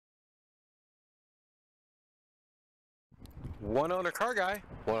One Owner Car Guy,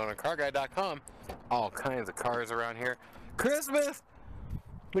 oneownercarguy.com. All kinds of cars around here. Christmas!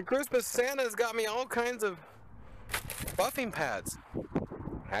 The Christmas Santa's got me all kinds of buffing pads.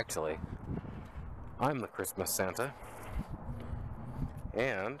 Actually, I'm the Christmas Santa.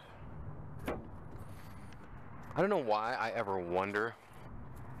 And I don't know why I ever wonder,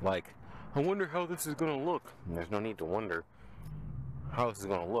 like, I wonder how this is going to look. And there's no need to wonder how this is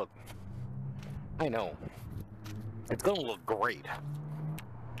going to look. I know. It's going to look great.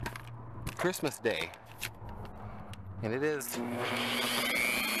 Christmas Day. And it is.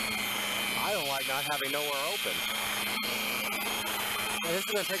 I don't like not having nowhere open. And this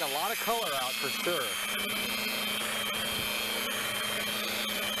is going to take a lot of color out for sure.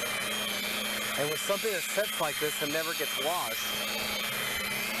 And with something that sets like this and never gets washed,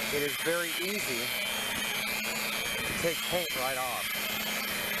 it is very easy to take paint right off.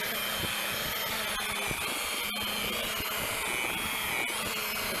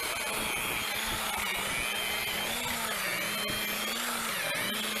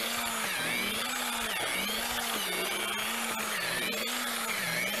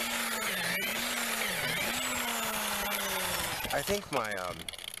 I think my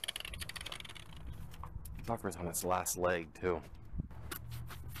buffer's on its last leg too.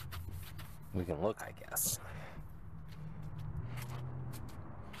 We can look, I guess.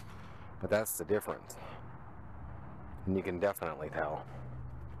 But that's the difference. And you can definitely tell.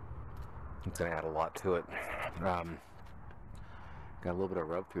 It's going to add a lot to it. Got a little bit of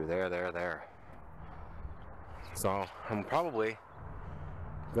rub through there. So I'm probably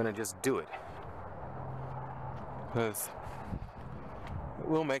going to just do it. Because it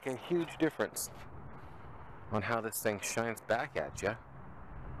will make a huge difference on how this thing shines back at you.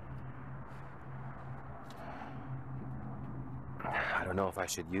 I don't know if I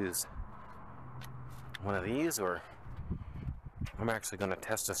should use one of these or I'm actually going to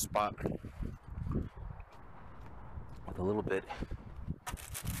test a spot with a little bit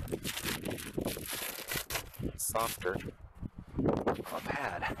softer a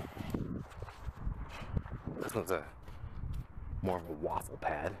pad. This one's a more of a waffle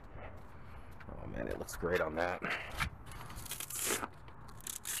pad. Oh man, it looks great on that.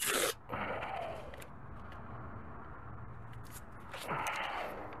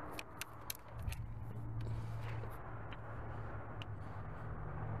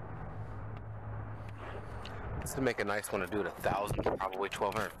 This would make a nice one to do at 1,000, probably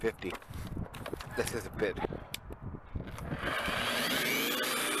 1,250. This is a bit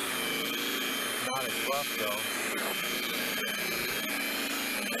not as rough though.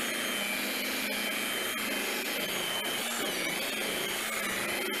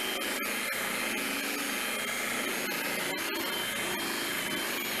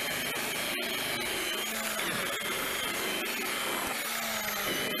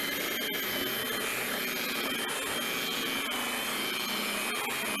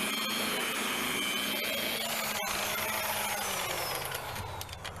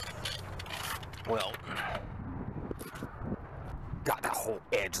 Well, God, the whole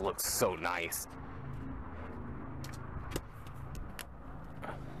edge looks so nice.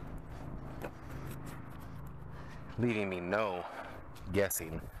 Leaving me no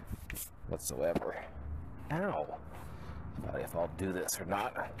guessing whatsoever. Ow. About if I'll do this or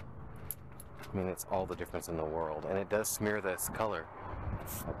not. I mean, it's all the difference in the world. And it does smear this color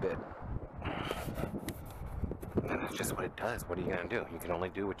a bit. That's just what it does. What are you gonna do? You can only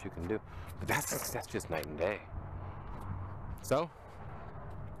do what you can do. But that's just night and day. So,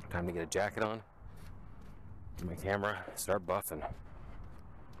 time to get a jacket on, get my camera, start buffing.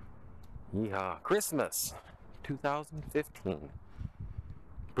 Yeehaw! Christmas 2015.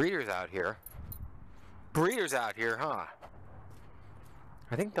 Breeders out here. Breeders out here, huh?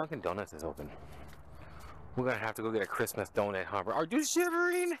 I think Dunkin' Donuts is open. We're gonna have to go get a Christmas donut, huh? Are you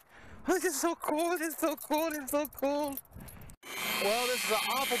shivering? This is so cold, it's so cold, it's so cold. Well, this is an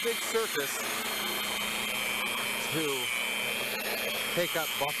awful big surface to take up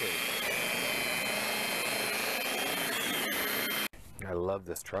buffing. I love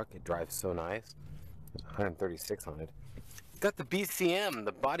this truck, it drives so nice. There's 136 on it. It's got the BCM,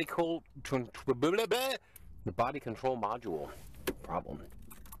 the body control module problem.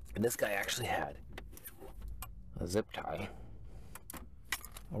 And this guy actually had a zip tie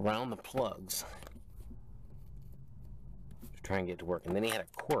around the plugs to try and get it to work. And then he had a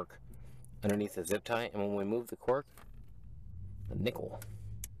cork underneath the zip tie, and when we moved the cork, a nickel.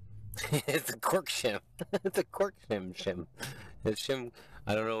 It's a cork shim. It's a cork shim. It's shim.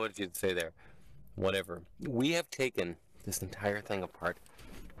 I don't know what you'd say there. Whatever. We have taken this entire thing apart.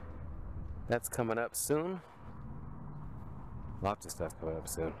 That's coming up soon. Lots of stuff coming up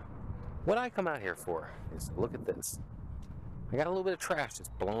soon. What I come out here for is to look at this. I got a little bit of trash that's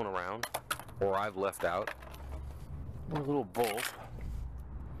blown around, or I've left out. A little bolt.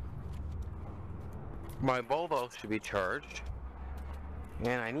 My Volvo should be charged,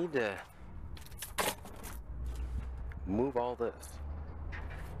 and I need to move all this.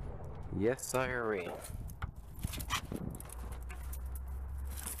 Yes, sirree.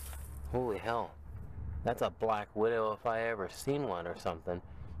 Holy hell. That's a Black Widow if I ever seen one or something.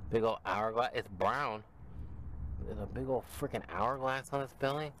 Big old hourglass. It's brown. There's a big old freaking hourglass on its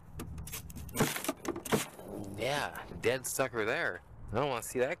belly. Yeah, dead sucker there. I don't want to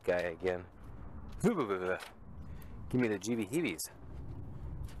see that guy again. Give me the GB-heebies.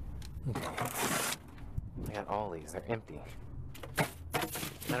 I got all these. They're empty.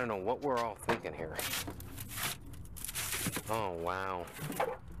 I don't know what we're all thinking here. Oh, wow.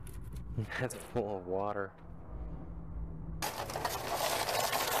 That's full of water.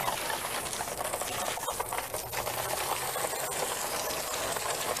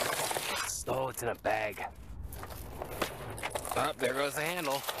 Oh, it's in a bag. Oh, there goes the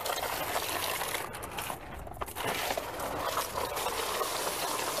handle.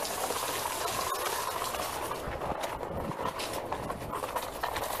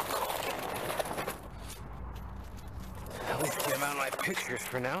 At least get them out of my pictures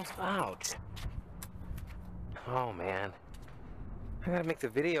for now. Ouch. Oh man. I gotta make the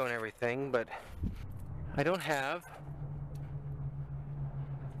video and everything, but I don't have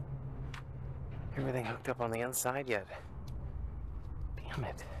everything hooked up on the inside yet. Damn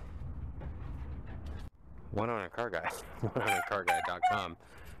it. One on a car guy. OneOnACarGuy.com.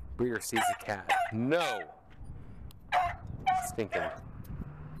 Breeder sees a cat. No! Stinking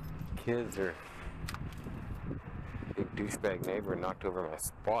kids or big douchebag neighbor knocked over my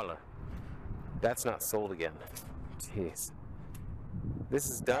spoiler. That's not sold again. Jeez. This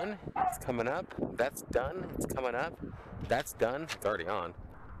is done. It's coming up. That's done. It's coming up. That's done. It's already on.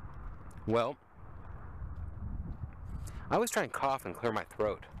 Well, I always try and cough and clear my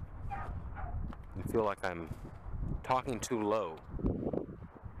throat. I feel like I'm talking too low.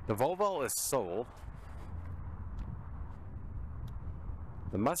 The Volvo is sold.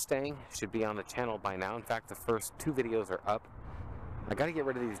 The Mustang should be on the channel by now. In fact, the first 2 videos are up. I got to get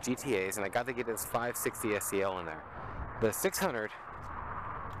rid of these GTAs, and I got to get this 560 SEL in there. The 600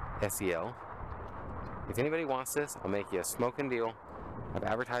 SEL, if anybody wants this, I'll make you a smoking deal. I've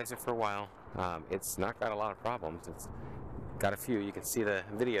advertised it for a while. It's not got a lot of problems. It's got a few. You can see the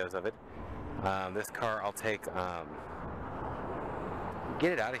videos of it. This car, I'll take.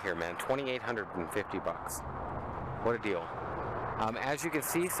 Get it out of here, man. $2,850. What a deal. As you can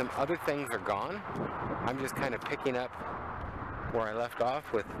see, some other things are gone. I'm just kind of picking up where I left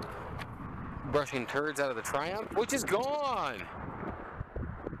off with brushing turds out of the Triumph, which is gone.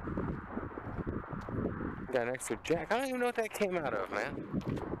 Got an extra jack. I don't even know what that came out of, man.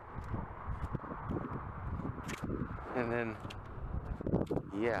 And then,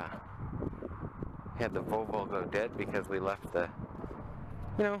 yeah, had the Volvo go dead because we left the,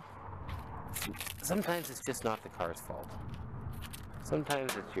 you know, sometimes it's just not the car's fault.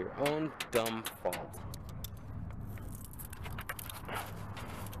 Sometimes it's your own dumb fault.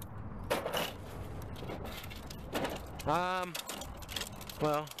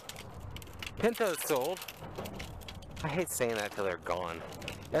 Well, Pinto's sold. I hate saying that till they're gone.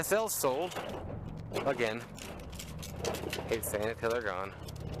 SL's sold. Again. Hate saying it till they're gone.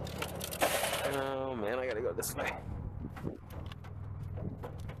 Oh man, I gotta go this way.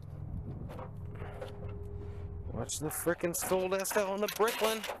 Watch the frickin' sold SL on the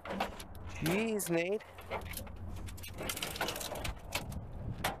Bricklin. Jeez, Nate.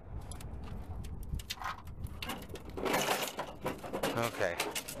 Okay.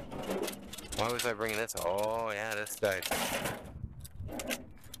 Why was I bringing this? Oh, yeah, this died.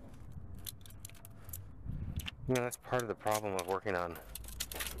 You know, that's part of the problem of working on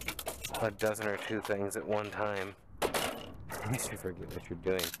a dozen or 2 things at one time. You should forget what you're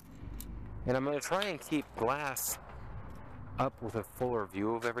doing. And I'm going to try and keep glass up with a fuller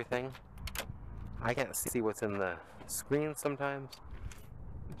view of everything. I can't see what's in the screen sometimes.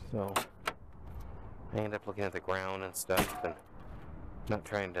 So I end up looking at the ground and stuff and not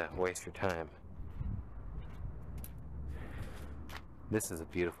trying to waste your time. This is a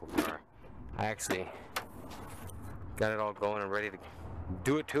beautiful car. I actually got it all going and ready to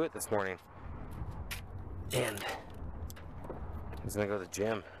do it to it this morning. And I was going to go to the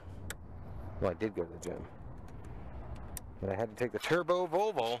gym. Well, I did go to the gym. But I had to take the turbo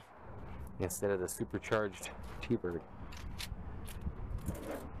Volvo instead of the supercharged T-Bird.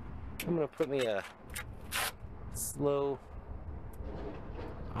 I'm going to put me a slow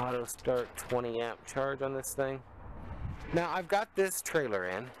Auto start 20 amp charge on this thing. Now I've got this trailer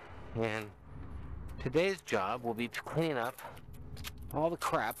in, and today's job will be to clean up all the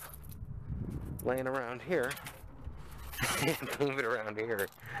crap laying around here and move it around here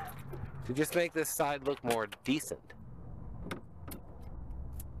to just make this side look more decent.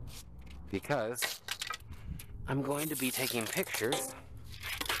 Because I'm going to be taking pictures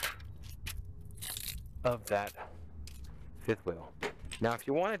of that fifth wheel. Now, if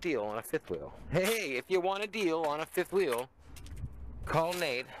you want a deal on a fifth wheel, hey, if you want a deal on a fifth wheel, call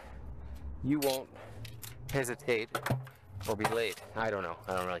Nate. You won't hesitate or be late. I don't know.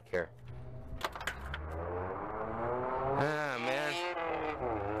 I don't really care. Ah, man.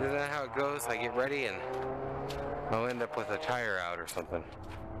 Isn't that how it goes? I get ready and I'll end up with a tire out or something.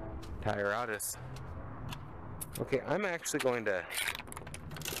 Tire outus. Okay, I'm actually going to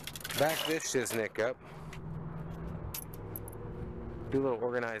back this shiznick up. Do a little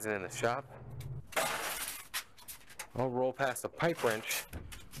organizing in the shop. I'll roll past a pipe wrench,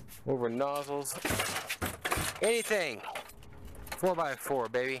 over nozzles, anything.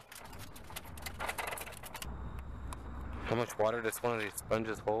 4x4, baby. How much water does one of these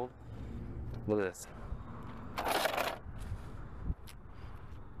sponges hold? Look at this.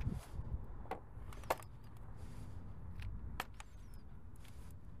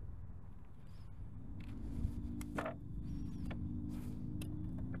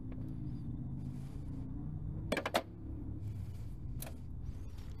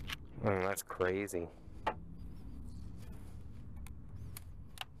 That's crazy.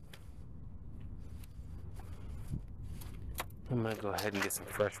 I'm gonna go ahead and get some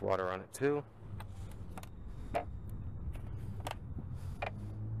fresh water on it too.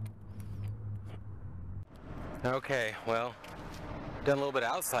 Okay, well, done a little bit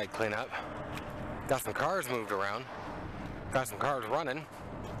of outside cleanup. Got some cars moved around. Got some cars running.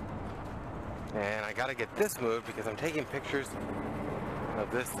 And I gotta get this moved because I'm taking pictures of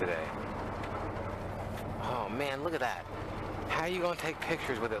this today. Oh man, look at that. How are you gonna take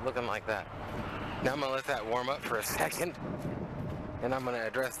pictures with it looking like that? Now I'm gonna let that warm up for a second, and I'm gonna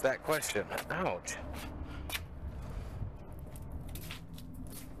address that question. Ouch.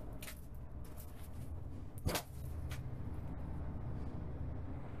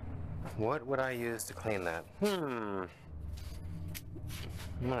 What would I use to clean that? I'm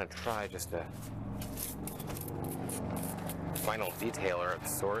gonna try just a final detailer of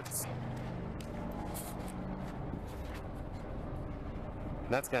sorts.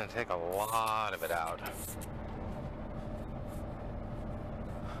 That's gonna take a lot of it out.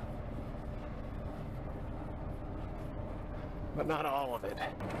 But not all of it.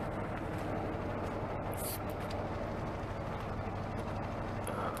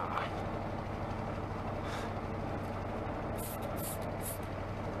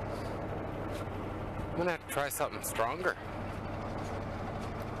 I'm gonna have to try something stronger.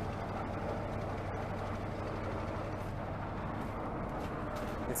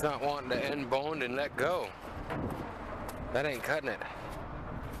 It's not wanting to end boned and let go. That ain't cutting it.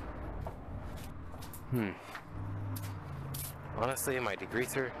 Honestly, my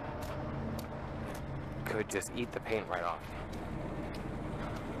degreaser could just eat the paint right off.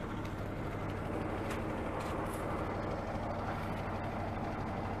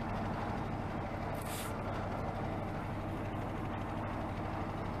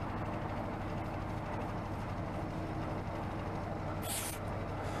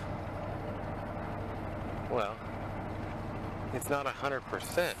 Well, it's not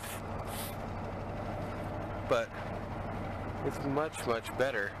 100%, but it's much, much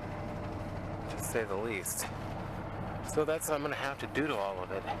better, to say the least. So that's what I'm going to have to do to all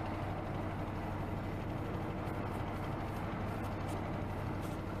of it.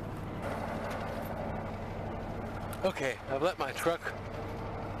 Okay, I've let my truck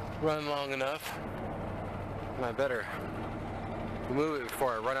run long enough, and I better move it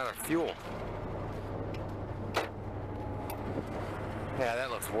before I run out of fuel. Yeah,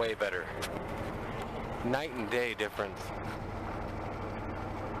 that looks way better. Night and day difference.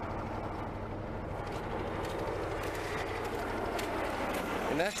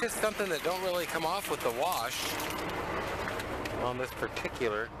 And that's just something that don't really come off with the wash on this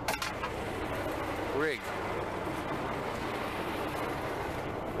particular rig.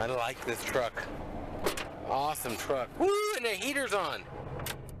 I like this truck. Awesome truck. Woo, and the heater's on.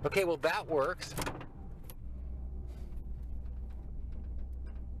 Okay, well that works.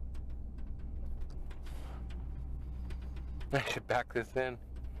 I should back this in,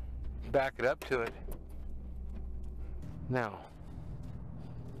 back it up to it. Now,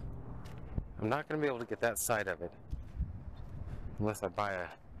 I'm not going to be able to get that side of it unless I buy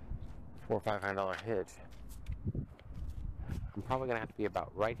 $400 or $500 hitch. I'm probably gonna have to be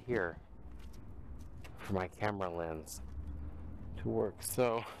about right here for my camera lens to work.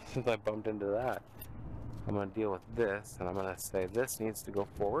 So since I bumped into that, I'm gonna deal with this, and I'm gonna say this needs to go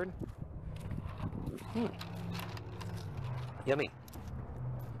forward. Yummy.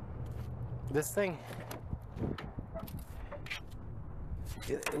 This thing,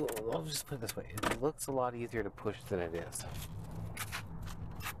 I'll just put it this way, it looks a lot easier to push than it is.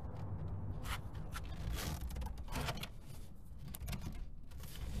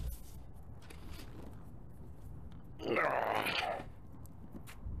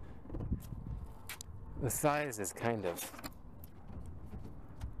 The size is kind of,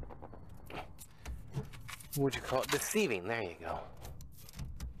 what'd you call it? Deceiving. There you go.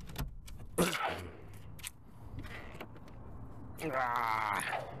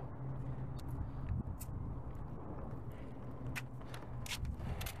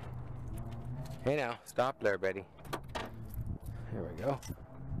 Hey now, stop there, Betty. There we go.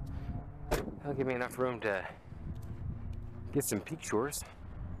 That'll give me enough room to get some pictures.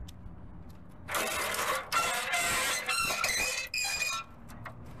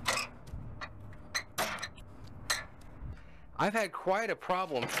 I've had quite a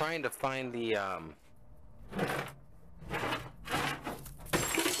problem trying to find the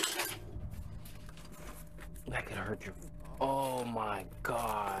that could hurt your, oh my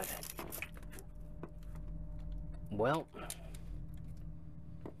god. Well,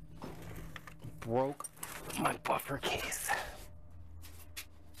 broke my buffer case.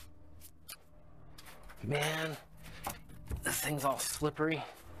 Man, this thing's all slippery.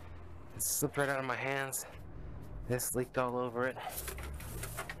 It slipped right out of my hands. This leaked all over it.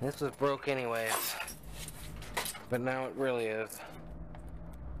 This was broke anyways, but now it really is.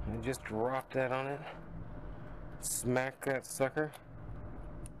 I just dropped that on it. Smacked that sucker.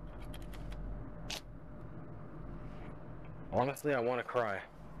 Honestly, I want to cry.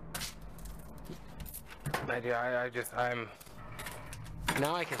 I'm...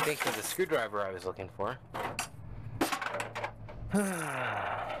 Now I can think of the screwdriver I was looking for.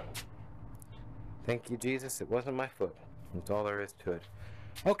 Thank you, Jesus. It wasn't my foot. That's all there is to it.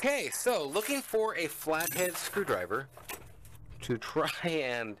 Okay, so looking for a flathead screwdriver to try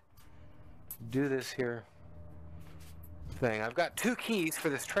and do this here thing. I've got 2 keys for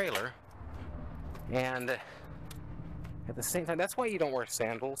this trailer, and at the same time, that's why you don't wear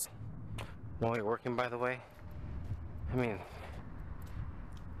sandals while you're working, by the way. I mean,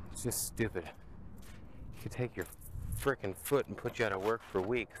 it's just stupid. You could take your frickin' foot and put you out of work for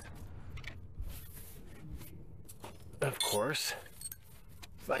weeks. Of course.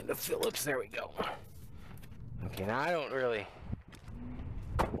 Find a Phillips, there we go. Okay, now I don't really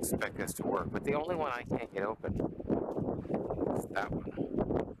expect this to work, but the only one I can't get open is that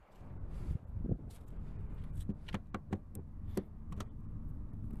one.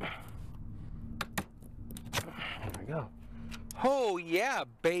 There we go. Oh yeah,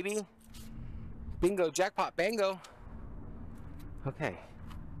 baby! Bingo, jackpot, bango! Okay.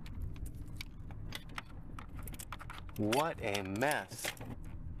 What a mess.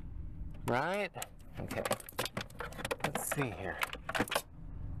 Right? Okay. Let's see here.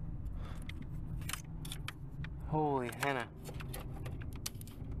 Holy henna.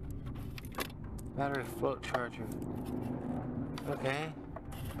 Battery float charger. Okay.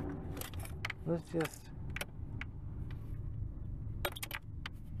 Let's just...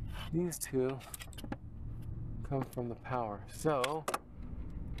 These two come from the power. So,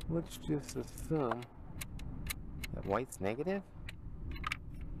 let's just assume that white's negative?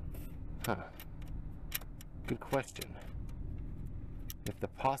 Huh. Good question. If the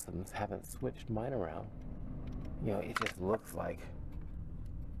possums haven't switched mine around, you know, it just looks like...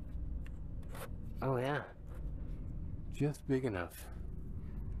 Oh yeah. Just big enough.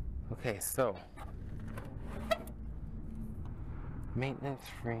 Okay, so... Maintenance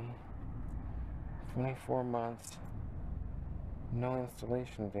free. 24 months. No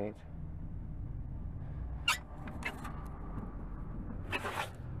installation date.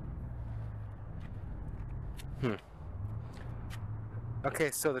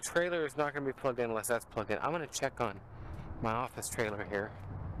 Okay, so the trailer is not going to be plugged in unless that's plugged in. I'm going to check on my office trailer here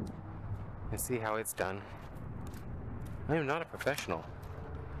and see how it's done. I am not a professional.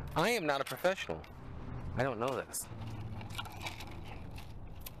 I am not a professional. I don't know this.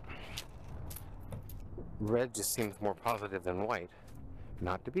 Red just seems more positive than white.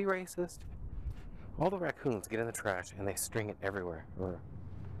 Not to be racist. All the raccoons get in the trash and they string it everywhere. Or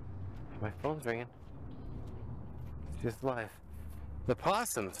my phone's ringing. It's just life. The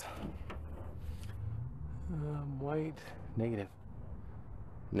possums. White. Negative.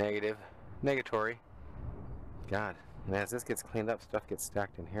 Negative. Negatory. God. And as this gets cleaned up, stuff gets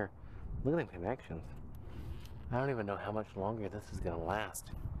stacked in here. Look at the connections. I don't even know how much longer this is going to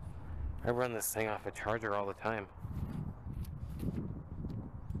last. I run this thing off a charger all the time.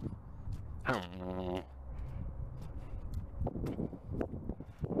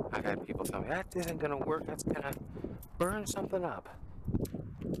 I've had people tell me, that isn't going to work, that's going to burn something up.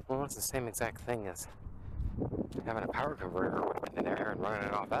 Well, it's the same exact thing as having a power converter in there and running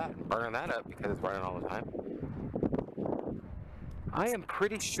it off that and burning that up because it's running all the time. I am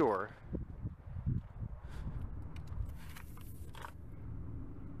pretty sure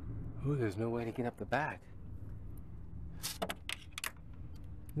ooh, there's no way to get up the back.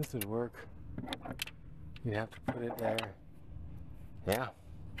 This would work. You'd have to put it there. Yeah,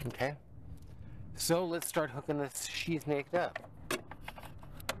 okay. So let's start hooking this sheath naked up.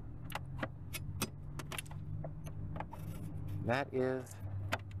 That is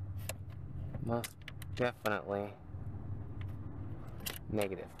most definitely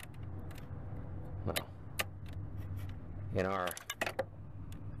negative. Well, in our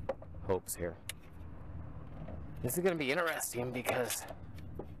hopes here. This is going to be interesting because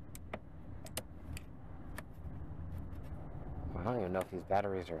I don't even know if these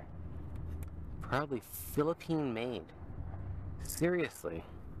batteries are probably Philippine made. Seriously.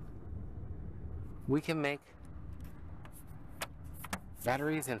 We can make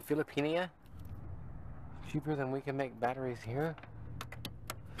batteries in Philippines cheaper than we can make batteries here?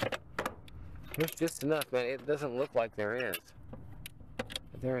 There's just enough, man. It doesn't look like there is.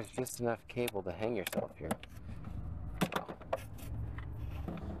 But there is just enough cable to hang yourself here.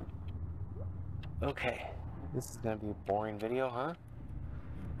 Okay. This is going to be a boring video, huh?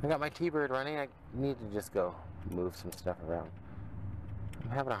 I got my T-Bird running. I need to just go move some stuff around.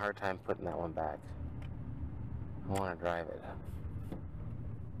 I'm having a hard time putting that one back. I want to drive it.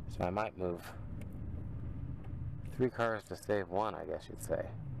 So I might move 3 cars to save 1, I guess you'd say.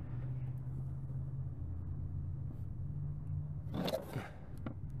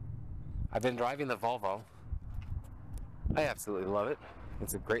 I've been driving the Volvo. I absolutely love it.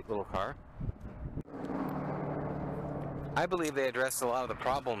 It's a great little car. I believe they addressed a lot of the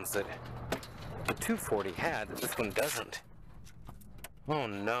problems that the 240 had that this one doesn't. Oh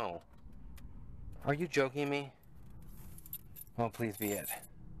no. Are you joking me? Oh, please be it.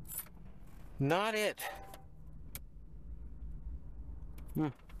 Not it.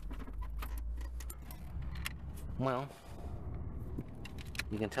 Well,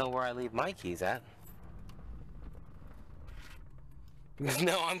 you can tell where I leave my keys at. Because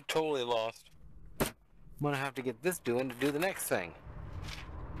now I'm totally lost. I'm gonna have to get this doing to do the next thing.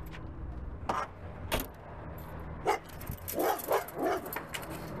 I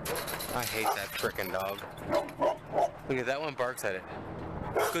hate that frickin' dog. Look at that one, barks at it.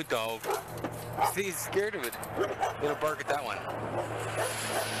 Good dog. See, he's scared of it. It'll bark at that one.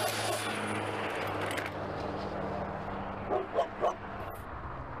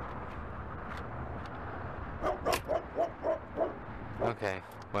 Okay,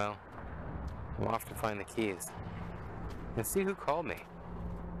 well, I'm off to find the keys and see who called me.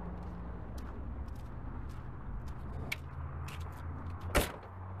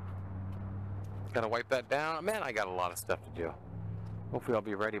 Gotta wipe that down. Man, I got a lot of stuff to do. Hopefully I'll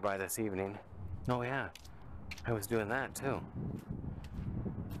be ready by this evening. Oh yeah, I was doing that too.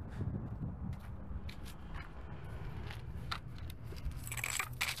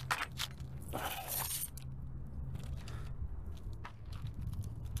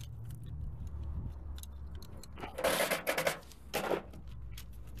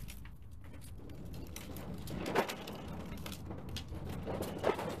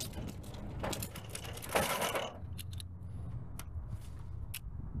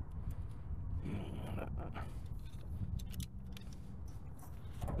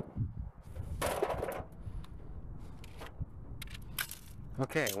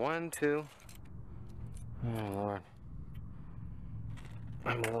 Okay, 1, 2. Oh Lord.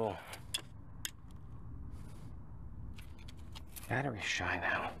 I'm a little battery shy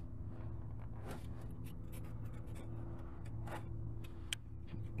now.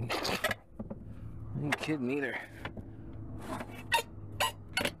 I ain't kidding either.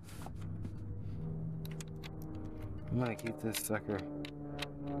 I'm gonna keep this sucker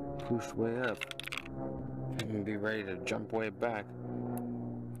pushed way up and be ready to jump way back.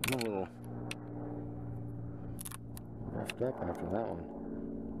 I'm a little roughed up after that one.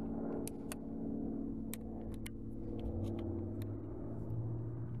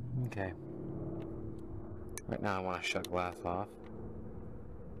 Okay. Right now I want to shut glass off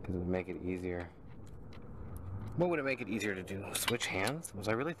because it would make it easier. What would it make it easier to do? Switch hands? Was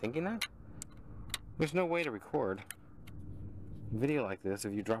I really thinking that? There's no way to record a video like this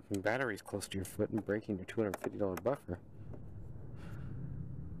if you're dropping batteries close to your foot and breaking your $250 buffer.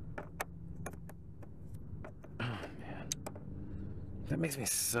 Oh man. That makes me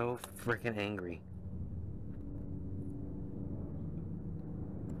so freaking angry.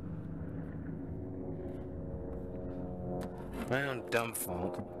 My own dumb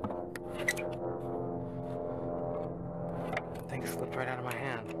fault. Thing slipped right out of my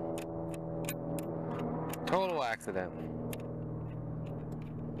hand. Total accident.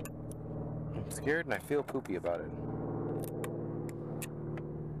 I'm scared and I feel poopy about it.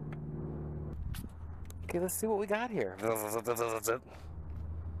 Okay, let's see what we got here.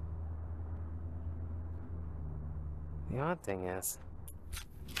 The odd thing is,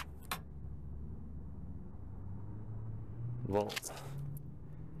 volts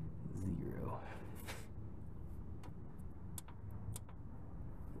 0.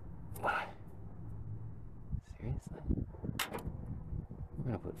 Seriously? We're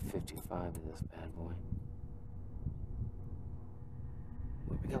gonna put 55 in this bad boy.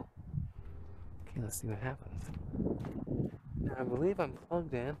 There we go. Okay, let's see what happens. Now I believe I'm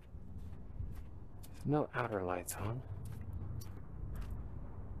plugged in. There's no outer lights on.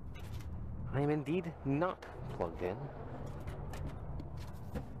 I am indeed not plugged in.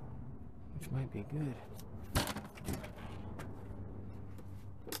 Which might be good.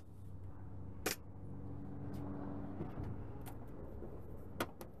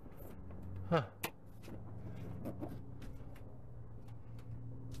 Huh.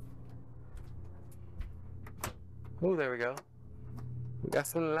 Oh, there we go. We got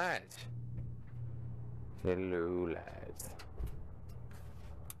some lights. Hello, lights.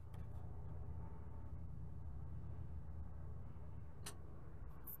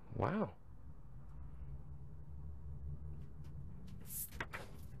 Wow.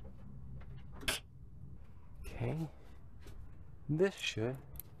 Okay. This should.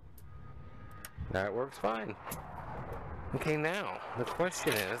 That works fine. Okay, now, the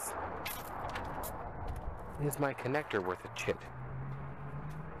question is my connector worth a chit?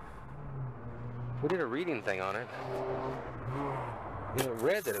 We did a reading thing on it. And it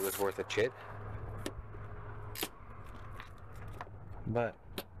read that it was worth a chit. But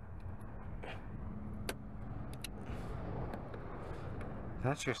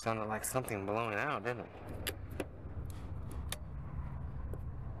that sure sounded like something blowing out, didn't it?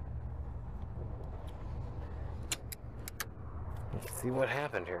 Let's see what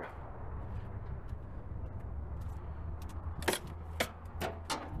happened here.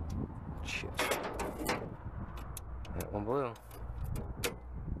 Shit. That one blew.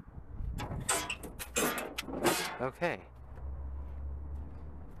 Okay.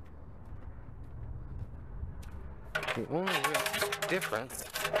 The only real difference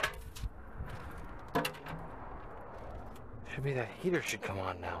should be that heater should come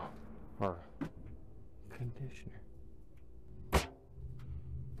on now. Or conditioner.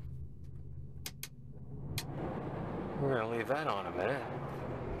 We're gonna leave that on a minute.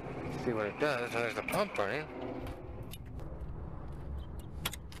 See what it does. And there's a pump running.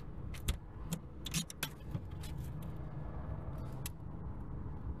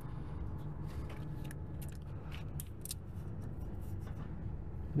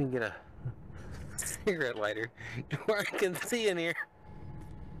 Let me get a cigarette lighter to where I can see in here.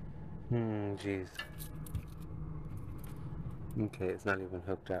 Jeez. Okay, it's not even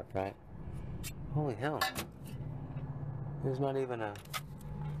hooked up, right? Holy hell. There's not even a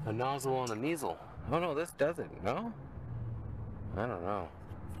nozzle on the measle. Oh no, this doesn't, no? I don't know.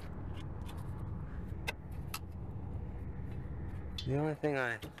 The only thing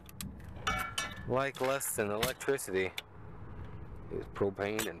I like less than electricity is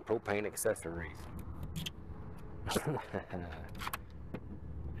propane and propane accessories.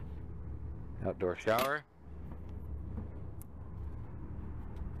 Outdoor shower.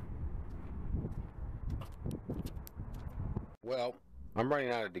 Well, I'm running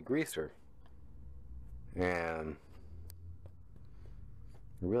out of degreaser, and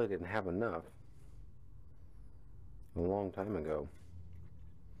I really didn't have enough a long time ago.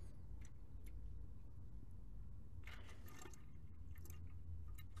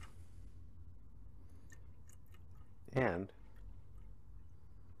 And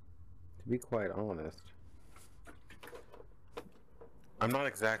to be quite honest, I'm not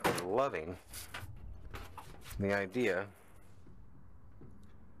exactly loving the idea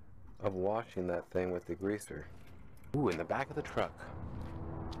of washing that thing with degreaser. Ooh, in the back of the truck.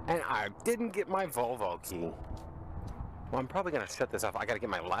 And I didn't get my Volvo key. Well, I'm probably gonna shut this off. I gotta get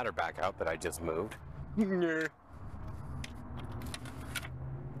my ladder back out that I just moved.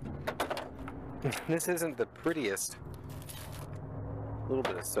 This isn't the prettiest. A little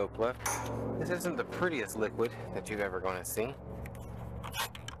bit of soap left. This isn't the prettiest liquid that you're ever going to see.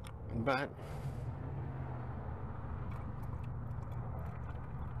 But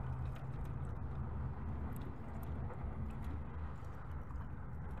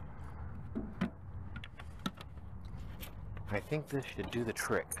I think this should do the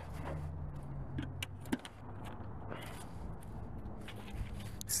trick.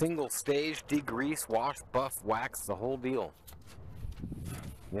 Single stage, degrease, wash, buff, wax, the whole deal.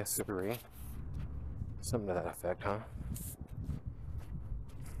 Yes, sirree. Something to that effect, huh?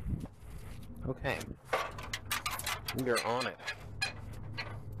 Okay. We are on it.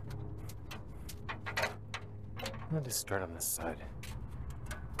 I'll just start on this side.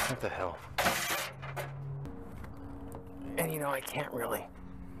 What the hell? And you know, I can't really.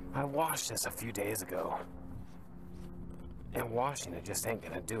 I washed this a few days ago. And washing it just ain't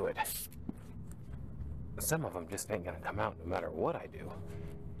gonna do it. Some of them just ain't gonna come out no matter what I do.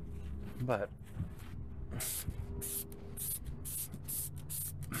 But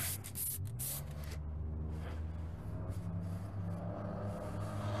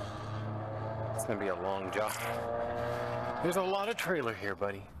it's gonna be a long job. There's a lot of trailer here,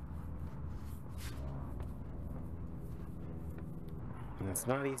 buddy. And it's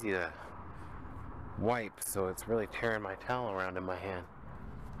not easy to wipe, so it's really tearing my towel around in my hand.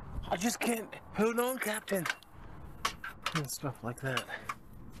 I just can't hold on, Captain. And stuff like that.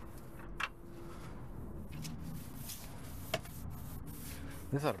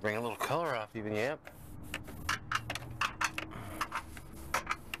 This ought to bring a little color off even, yep.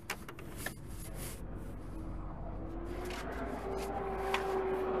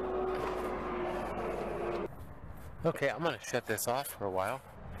 Okay, I'm gonna shut this off for a while.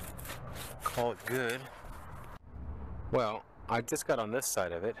 Call it good. Well, I just got on this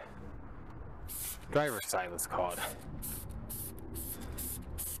side of it. Driver's side, let's call it.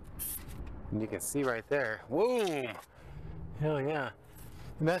 And you can see right there, boom! Hell yeah.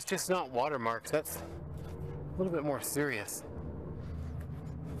 And that's just not watermarks, that's a little bit more serious.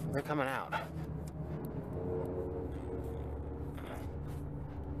 They're coming out.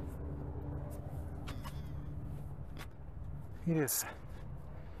 It is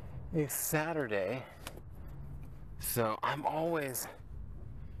a Saturday, so I'm always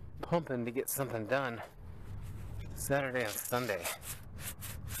pumping to get something done Saturday and Sunday.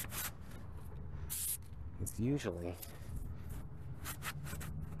 It's usually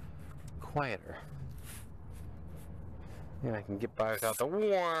quieter, and I can get by without the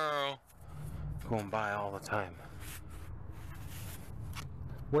wow going by all the time.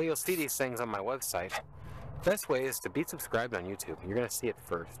 Well, you'll see these things on my website. Best way is to be subscribed on YouTube. You're going to see it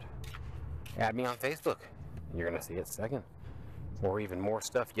first. Add me on Facebook. You're going to see it second. Or even more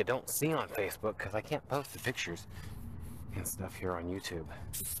stuff you don't see on Facebook, because I can't post the pictures and stuff here on YouTube.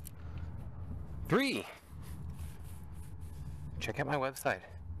 3. Check out my website.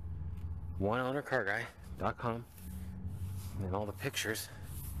 oneownercarguy.com. And all the pictures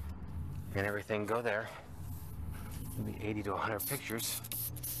and everything go there. There'll be 80 to 100 pictures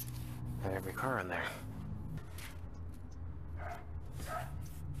of every car in there.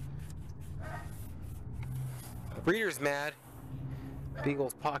 Breeder's mad.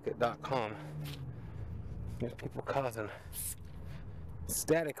 BeaglesPocket.com. There's people causing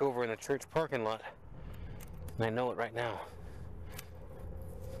static over in the church parking lot. And I know it right now.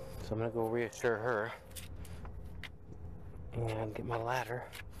 So I'm gonna go reassure her and get my ladder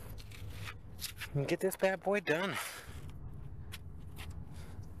and get this bad boy done.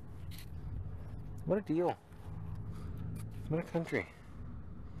 What a deal. What a country.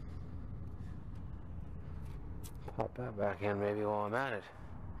 Pop that back in maybe while I'm at it.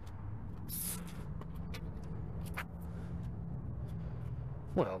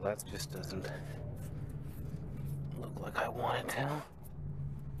 Well, that just doesn't look like I want it to.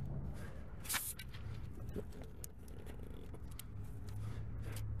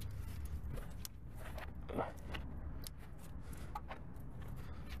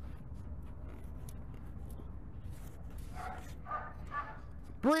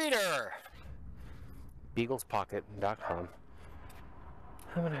 Breeder! BeaglesPocket.com.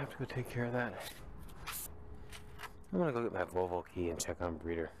 I'm gonna have to go take care of that. I'm gonna go get my Volvo key and check on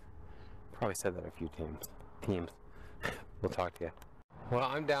Breeder. Probably said that a few teams. We'll talk to you. Well,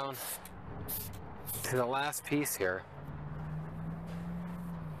 I'm down to the last piece here.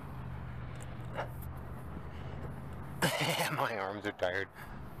 My arms are tired.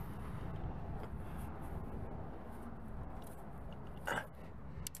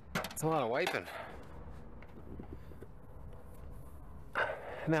 It's a lot of wiping.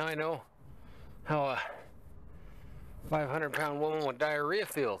 Now I know how a 500-pound woman with diarrhea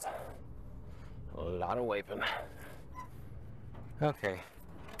feels. A lot of wiping. Okay.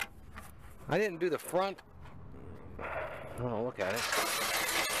 I didn't do the front. Oh, look at it.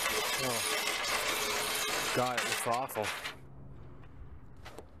 Oh, God, it looks awful.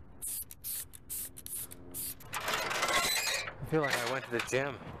 I feel like I went to the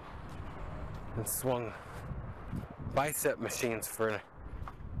gym and swung bicep machines for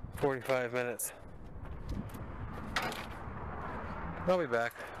 45 minutes. I'll be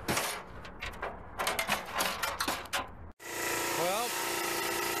back. Well,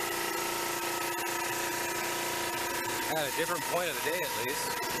 at a different point of the day at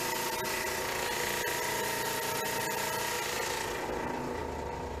least.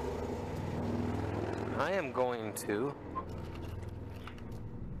 I am going to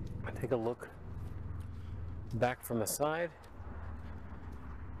take a look back from the side.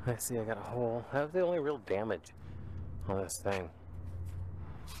 I see I got a hole. That was the only real damage on this thing.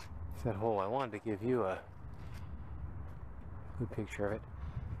 It's that hole. I wanted to give you a good picture of it.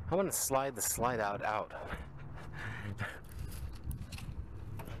 I'm going to slide the slide out.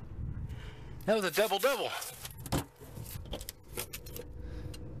 That was a double-double.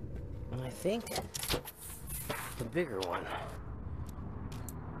 And I think the bigger one.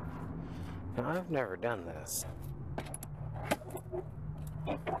 Now, I've never done this.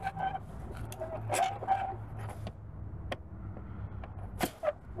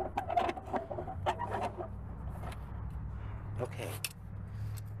 Okay.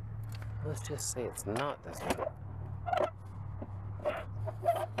 Let's just say it's not this one.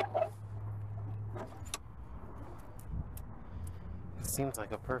 It seems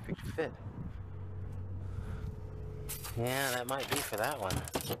like a perfect fit. Yeah, that might be for that one.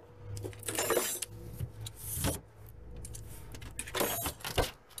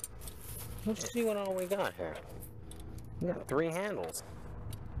 Let's see what all we got here. We got 3 handles.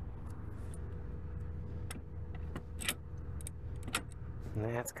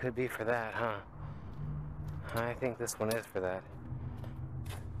 That could be for that, huh? I think this one is for that.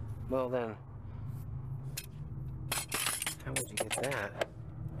 Well then, how would you get that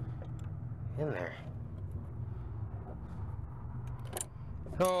in there?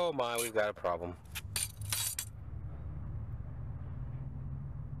 Oh my, we've got a problem.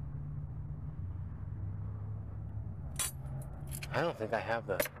 I don't think I have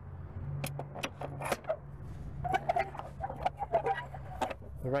the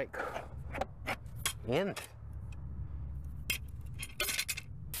right end.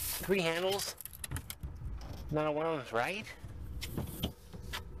 3 handles? Not one of them's right?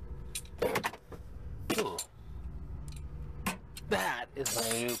 Ooh. That is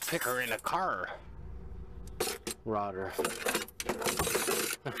my new picker in a car rodder.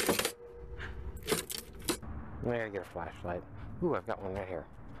 I gotta get a flashlight. Ooh, I've got one right here.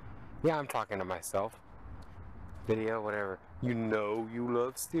 Yeah, I'm talking to myself. Video, whatever. You know you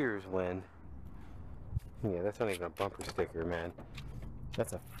love steers when. Yeah, that's not even a bumper sticker, man.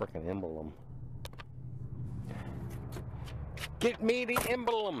 That's a frickin' emblem. Get me the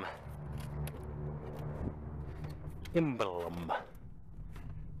emblem! Emblem.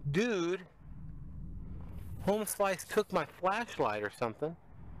 Dude! Home Slice took my flashlight or something.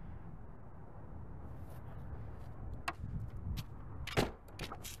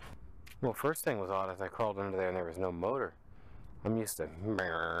 Well, first thing was odd as I crawled under there and there was no motor. I'm used to...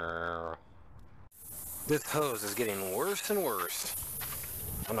 This hose is getting worse and worse.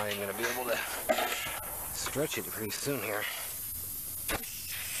 I'm not even going to be able to stretch it pretty soon here.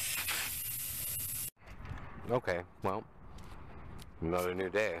 Okay, well, another new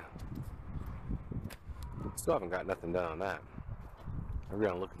day. Still haven't got nothing done on that. I'm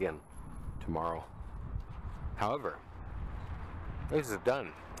going to look again tomorrow. However, this is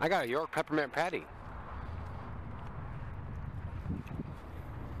done. I got a York peppermint patty.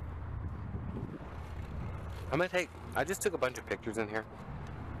 I just took a bunch of pictures in here.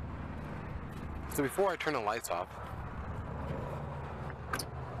 So before I turn the lights off,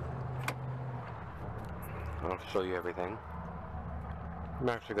 I'll show you everything. I'm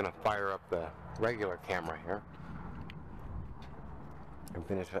actually going to fire up the regular camera here and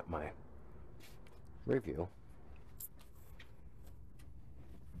finish up my review.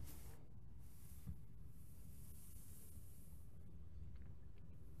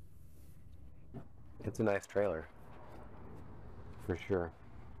 It's a nice trailer, for sure.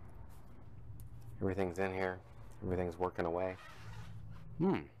 Everything's in here. Everything's working away.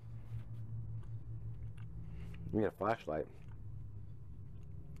 We need a flashlight.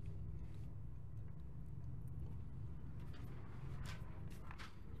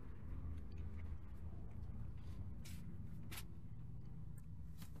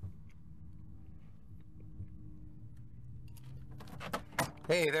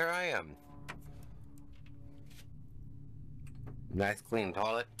 Hey, there I am. Nice clean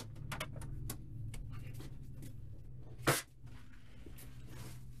toilet.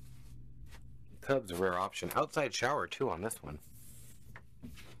 Tub's a rare option. Outside shower too on this one.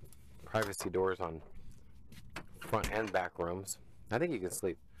 Privacy doors on front and back rooms. I think you can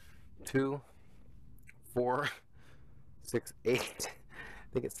sleep 2, 4, 6, 8. I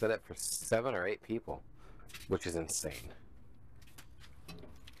think it's set up for 7 or 8 people, which is insane.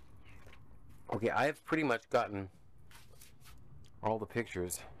 Okay, I've pretty much gotten all the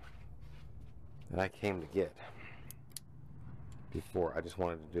pictures that I came to get before. I just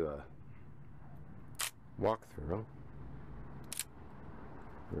wanted to do a walkthrough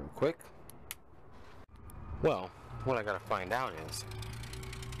real quick. Well, what I gotta find out is,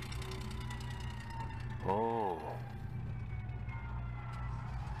 oh,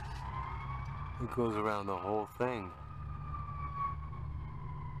 it goes around the whole thing.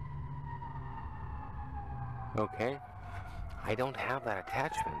 Okay, I don't have that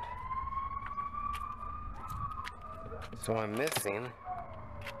attachment, so I'm missing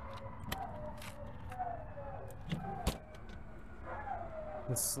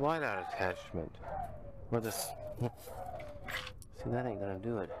the slide out attachment, or this. See, that ain't gonna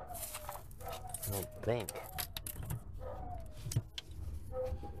do it, I don't think.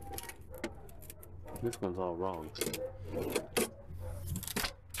 This one's all wrong.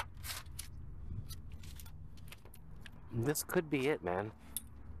 This could be it, man.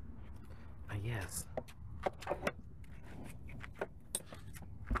 Yes.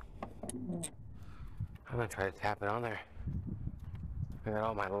 I'm gonna try to tap it on there. I got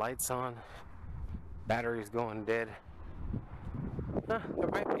all my lights on. Battery's going dead. Huh, there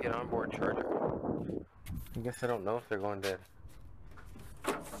might be an onboard charger. I guess I don't know if they're going dead.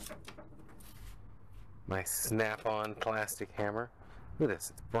 My snap-on plastic hammer. Look at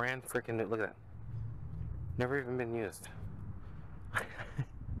this. It's brand freaking new. Look at that. Never even been used.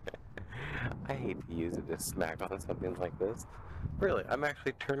 I hate to use it to smack on something like this. Really, I'm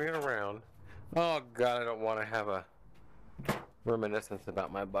actually turning it around. Oh god, I don't want to have a reminiscence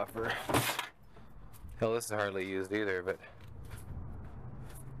about my buffer. Hell, this is hardly used either, but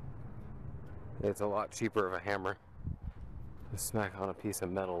it's a lot cheaper of a hammer to smack on a piece of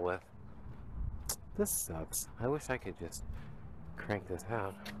metal with. This sucks. I wish I could just crank this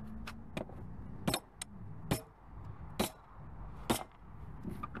out.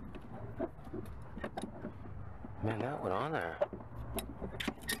 Man, that went on there.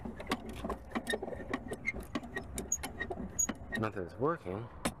 Not that it's working.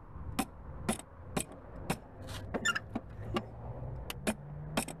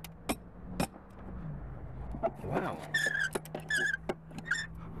 Wow.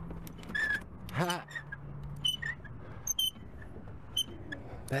 Ha!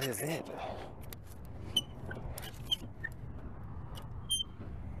 That is it.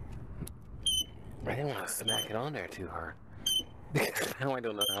 I didn't want to smack it on there too hard. Now I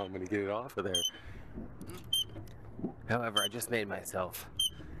don't know how I'm going to get it off of there. However, I just made myself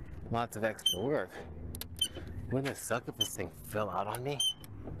lots of extra work. Wouldn't it suck if this thing fell out on me?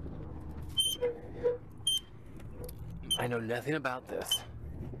 I know nothing about this.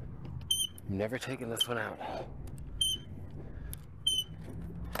 I'm never taking this one out.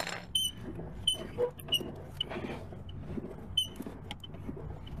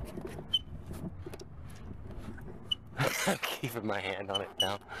 I'm keeping my hand on it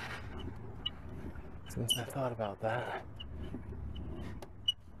now, since I thought about that.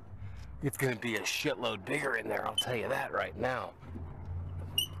 It's gonna be a shitload bigger in there, I'll tell you that right now.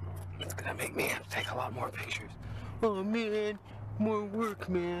 It's gonna make me have to take a lot more pictures. Oh man, more work,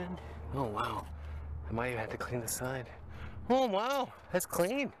 man. Oh wow, I might even have to clean the side. Oh wow, that's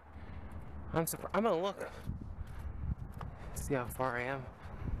clean. I'm gonna look, see how far I am,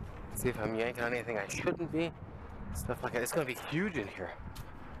 see if I'm yanking on anything I shouldn't be. Stuff like that. It's gonna be huge in here.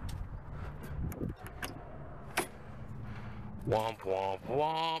 Womp womp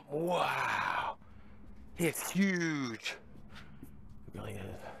womp. Wow, it's huge. It really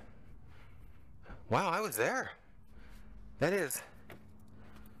is. Wow, I was there. That is,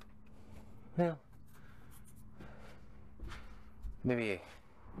 well, maybe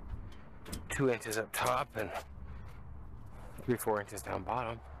 2 inches up top and 3-4 inches down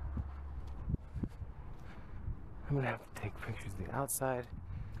bottom. I'm gonna have to take pictures of the outside,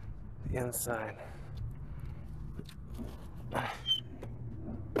 the inside.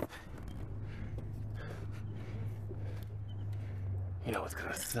 You know what's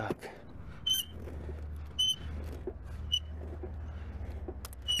gonna suck?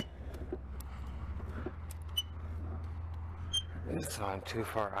 This so I'm too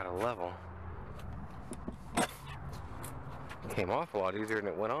far out of level. Came off a lot easier than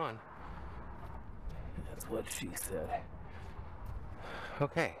it went on. That's what she said.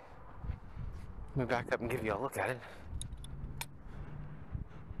 Okay. Let me back up and give you a look at it.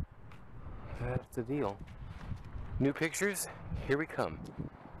 That's the deal. New pictures, here we come.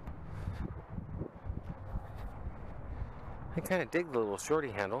 I kind of dig the little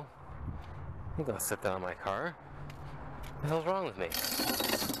shorty handle. I think I'll set that on my car. What the hell's wrong with me?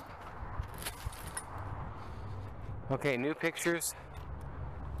 Okay, new pictures,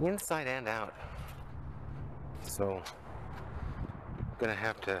 inside and out. So, I'm gonna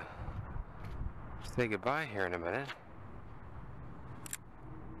have to say goodbye here in a minute.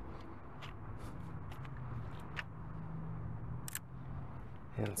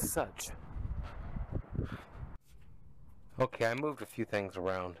 And such. Okay, I moved a few things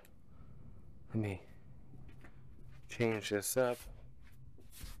around. Let me change this up.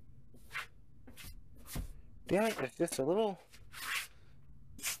 Damn it, it's just a little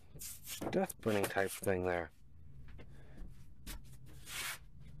dust burning type thing there.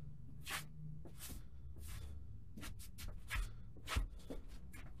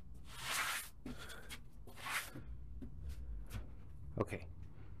 Okay.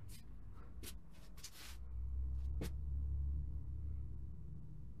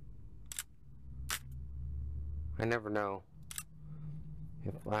 I never know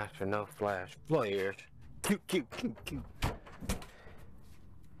if flash or no flash. Blow your ears. Cute, cute, cute, cute.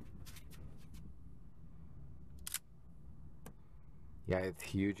 Yeah, it's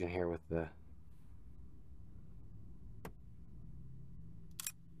huge in here with the...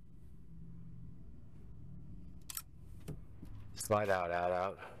 Slide out,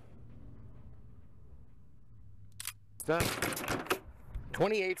 out. Stuff.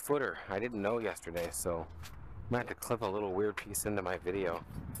 28 footer. I didn't know yesterday, so I'm gonna have to clip a little weird piece into my video.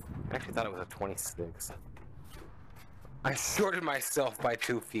 I actually thought it was a 26. I shorted myself by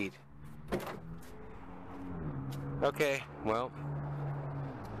 2 feet. Okay, well,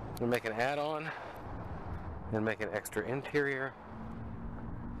 we'll make an add-on and make an extra interior.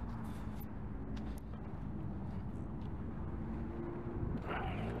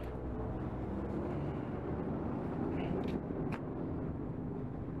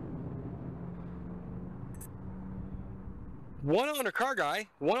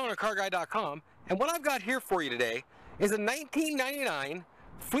 OneOwnerCarGuy.com, and what I've got here for you today is a 1999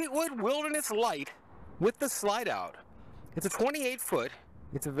 Fleetwood Wilderness Light with the slide out. It's a 28 foot.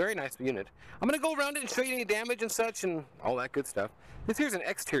 It's a very nice unit. I'm going to go around it and show you any damage and such and all that good stuff. This here's an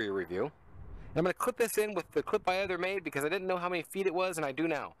exterior review. And I'm going to clip this in with the clip I other made because I didn't know how many feet it was, and I do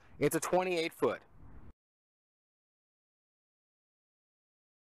now. It's a 28 foot.